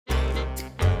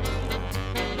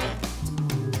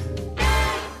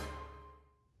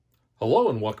Hello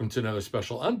and welcome to another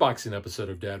special unboxing episode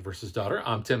of Dad vs. Daughter.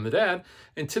 I'm Tim the Dad,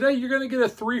 and today you're going to get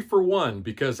a 3-for-1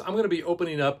 because I'm going to be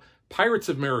opening up Pirates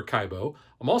of Maracaibo.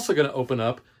 I'm also going to open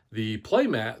up the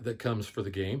playmat that comes for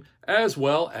the game, as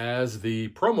well as the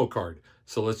promo card.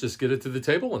 So let's just get it to the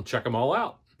table and check them all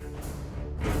out.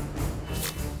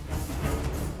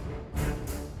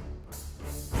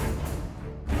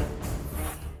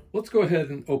 Let's go ahead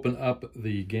and open up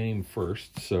the game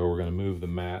first. So we're going to move the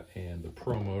mat and the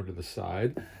promo to the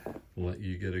side. Let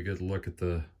you get a good look at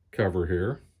the cover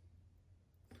here.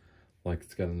 Like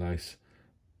it's got a nice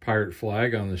pirate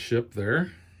flag on the ship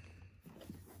there.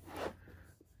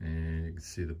 And you can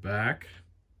see the back.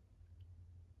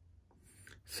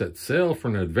 Set sail for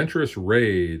an adventurous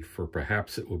raid, for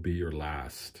perhaps it will be your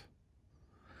last.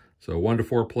 So 1 to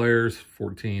 4 players,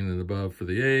 14 and above for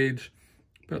the age.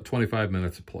 About 25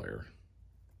 minutes a player.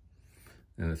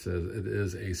 And it says it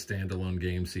is a standalone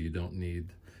game, so you don't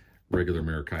need regular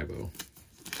Maracaibo.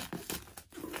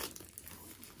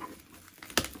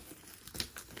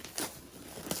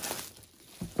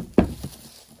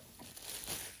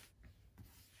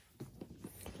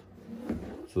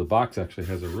 So the box actually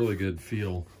has a really good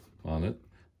feel on it.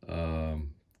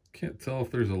 Can't tell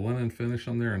if there's a linen finish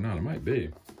on there or not. It might be.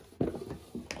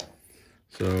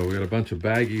 So we got a bunch of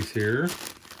baggies here.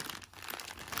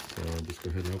 So I'll just go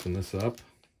ahead and open this up.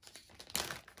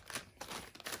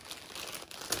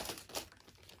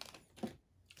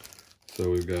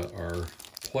 So we've got our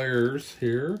players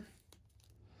here.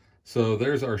 So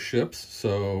there's our ships.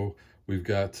 So we've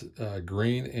got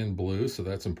green and blue, so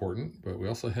that's important. But we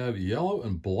also have yellow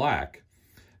and black.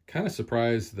 Kind of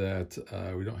surprised that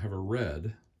we don't have a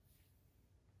red.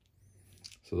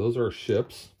 So those are our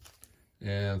ships.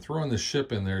 And throwing the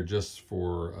ship in there just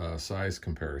for size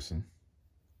comparison.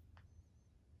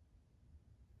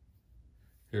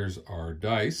 Here's our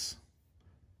dice.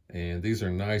 And these are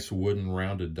nice wooden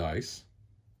rounded dice.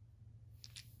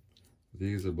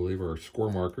 These, I believe, are score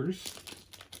markers.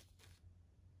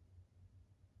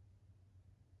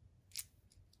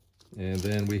 And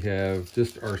then we have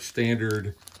just our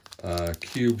standard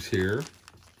cubes here.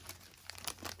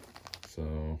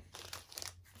 So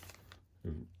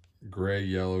gray,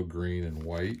 yellow, green, and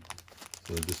white.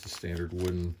 So just a standard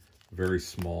wooden, very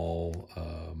small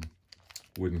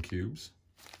wooden cubes.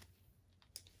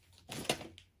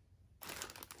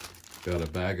 Got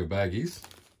a bag of baggies.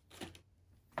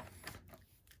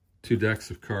 2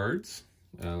 decks of cards.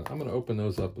 I'm going to open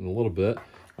those up in a little bit.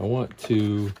 I want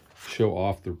to show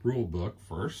off the rule book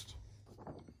first.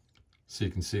 So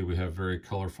you can see we have very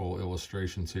colorful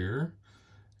illustrations here.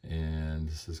 And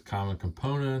this is common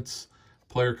components,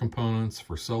 player components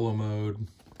for solo mode,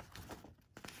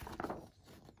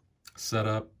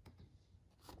 setup,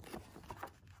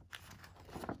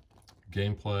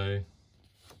 gameplay,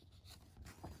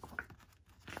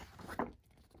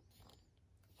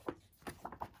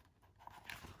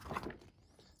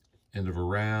 end of a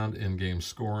round, in-game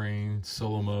scoring,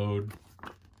 solo mode,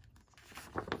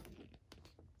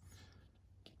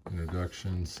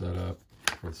 introduction, setup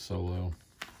with solo,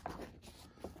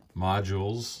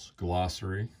 modules,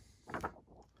 glossary.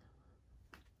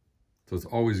 So it's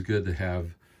always good to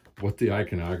have what the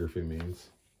iconography means.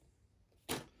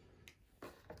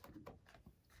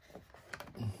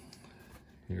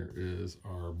 Here is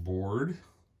our board.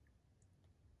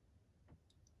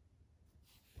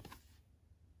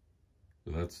 So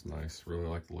that's nice. Really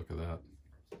like the look of that.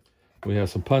 We have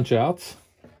some punch outs.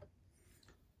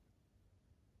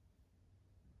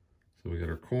 So we got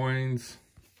our coins.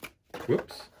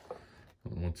 Whoops.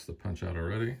 Wants the punch out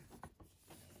already.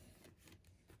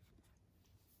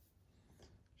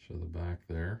 Show the back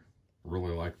there.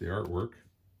 Really like the artwork.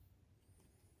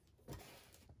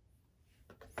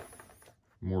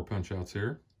 More punch outs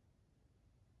here.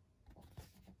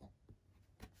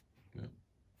 Yep.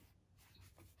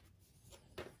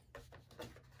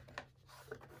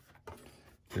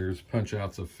 Here's punch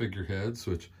outs of figureheads,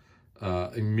 which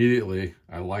immediately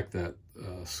I like that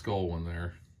skull one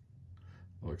there.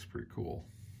 It looks pretty cool.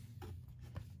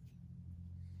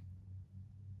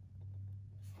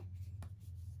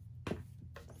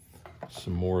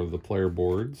 Some more of the player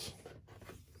boards,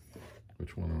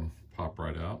 which want to pop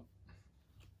right out.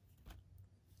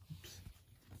 Oops.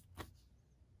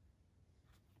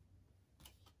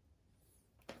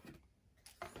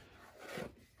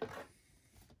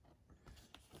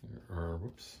 There are,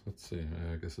 whoops, let's see,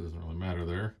 I guess it doesn't really matter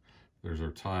there. There's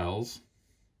our tiles.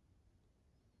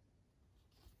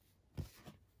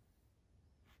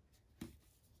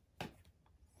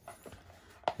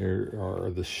 Here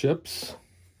are the ships.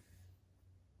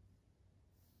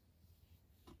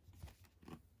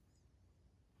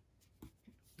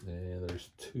 And there's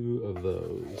 2 of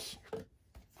those.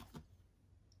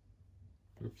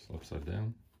 Oops, upside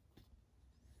down.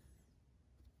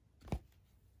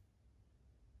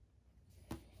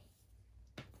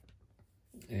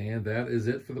 And that is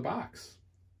it for the box.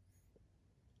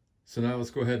 So now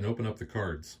let's go ahead and open up the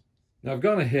cards. Now I've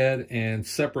gone ahead and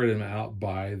separated them out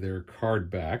by their card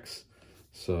backs.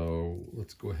 So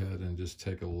let's go ahead and just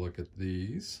take a look at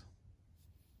these.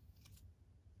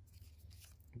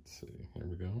 Let's see, here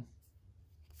we go.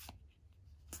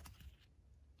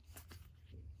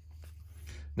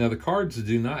 Now the cards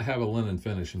do not have a linen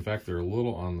finish. In fact, they're a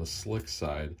little on the slick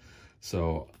side.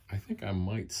 So I think I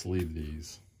might sleeve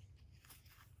these.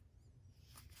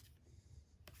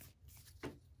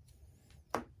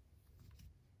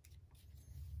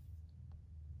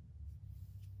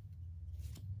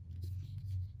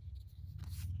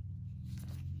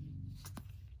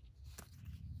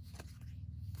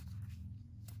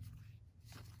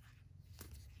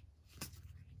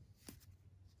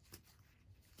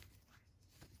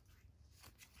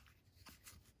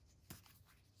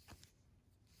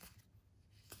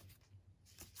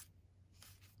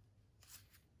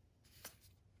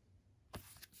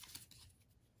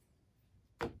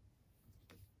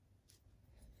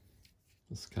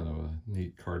 This is kind of a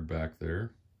neat card back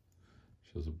there.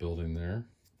 Shows a building there.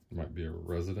 Might be a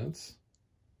residence.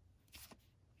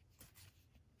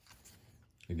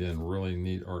 Again, really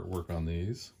neat artwork on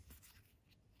these.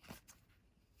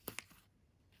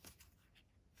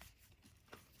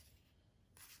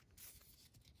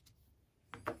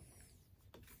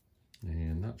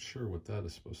 And not sure what that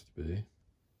is supposed to be.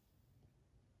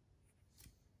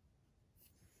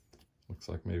 Looks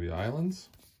like maybe islands.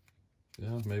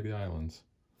 Yeah, maybe islands.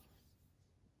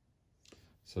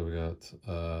 So we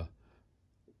got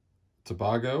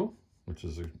Tobago, which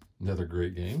is another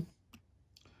great game.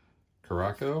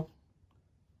 Caraco,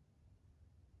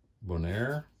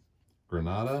 Bonaire,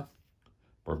 Grenada,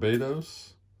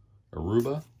 Barbados,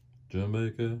 Aruba,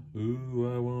 Jamaica,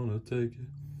 ooh, I wanna take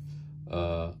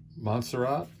it.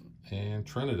 Montserrat and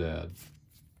Trinidad.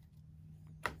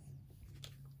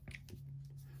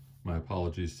 My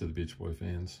apologies to the Beach Boy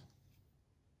fans.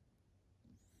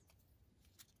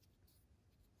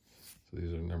 So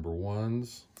these are number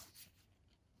 1s.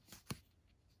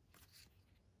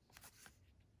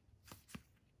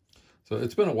 So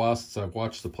it's been a while since I've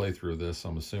watched the playthrough of this.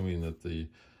 I'm assuming that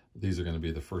these are going to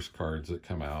be the first cards that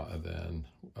come out, and then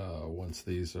once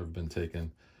these have been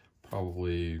taken,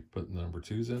 probably put the number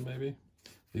 2s in maybe.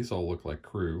 These all look like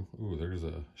crew. Ooh, there's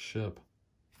a ship.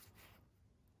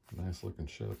 Nice looking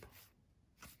ship.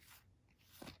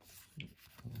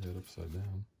 Head upside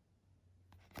down.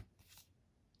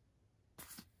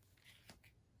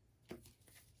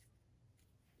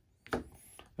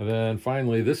 And then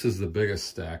finally, this is the biggest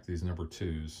stack, these number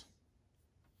 2s.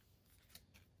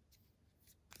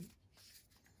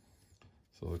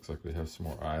 So it looks like we have some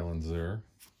more islands there.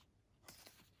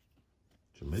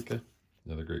 Jamaica,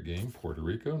 another great game. Puerto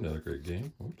Rico, another great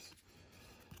game. Oops.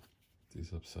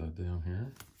 These upside down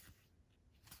here.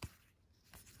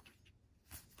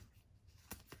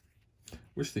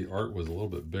 Wish the art was a little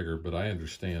bit bigger, but I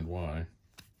understand why.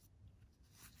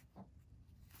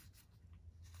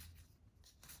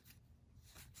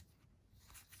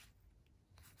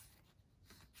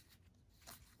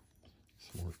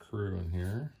 Some more crew in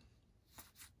here,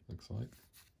 looks like.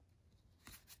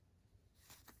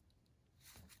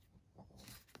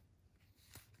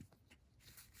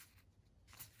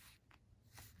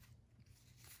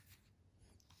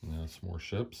 Now some more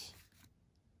ships.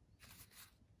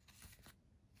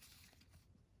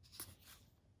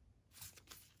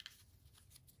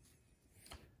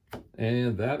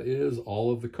 And that is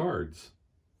all of the cards.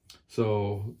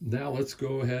 So now let's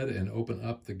go ahead and open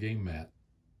up the game mat.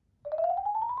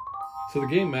 So the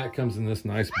game mat comes in this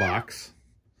nice box.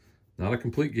 Not a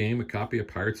complete game. A copy of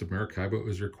Pirates of Maracaibo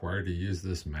is required to use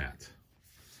this mat.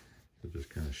 So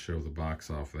just kind of show the box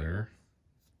off there.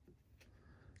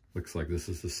 Looks like this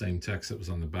is the same text that was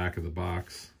on the back of the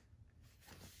box.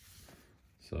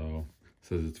 So it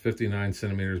says it's 59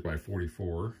 centimeters by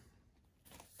 44.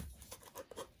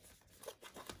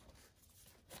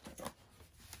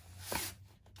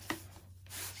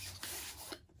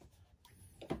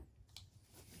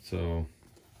 So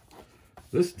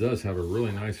this does have a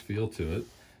really nice feel to it.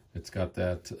 It's got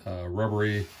that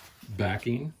rubbery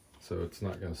backing, so it's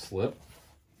not going to slip.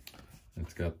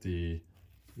 It's got the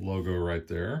logo right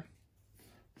there.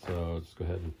 So let's go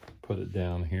ahead and put it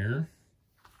down here.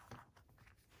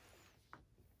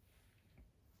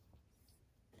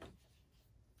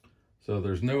 So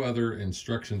there's no other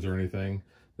instructions or anything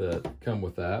that come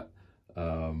with that.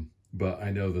 but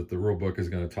I know that the rule book is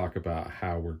going to talk about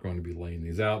how we're going to be laying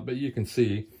these out. But you can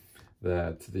see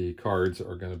that the cards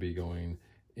are going to be going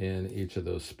in each of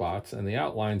those spots, and the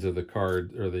outlines of the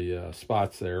card, or the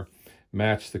spots there,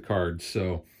 match the cards.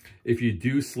 So if you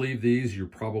do sleeve these, you're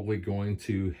probably going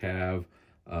to have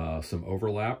some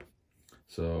overlap.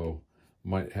 So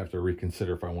might have to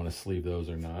reconsider if I want to sleeve those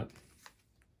or not.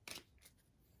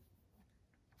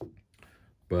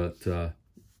 But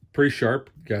pretty sharp.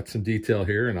 Got some detail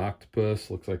here, an octopus.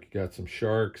 Looks like you got some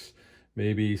sharks,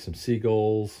 maybe some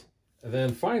seagulls. And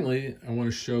then finally, I want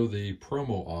to show the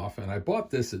promo off. And I bought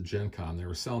this at Gen Con. They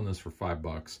were selling this for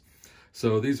 $5.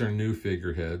 So these are new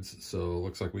figureheads. So it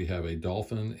looks like we have a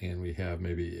dolphin and we have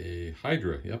maybe a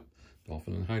hydra. Yep,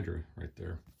 dolphin and hydra right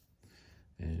there.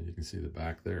 And you can see the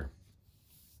back there.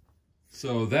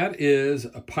 So that is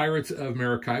Pirates of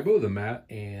Maracaibo, the matte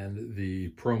and the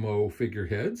promo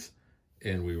figureheads.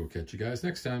 And we will catch you guys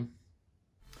next time.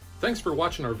 Thanks for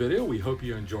watching our video. We hope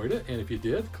you enjoyed it. And if you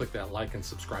did, click that like and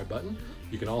subscribe button.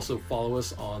 You can also follow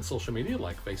us on social media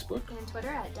like Facebook and Twitter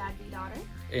at DadVDaughter.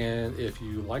 And if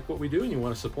you like what we do and you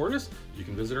want to support us, you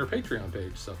can visit our Patreon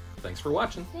page. So thanks for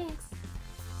watching. Thanks.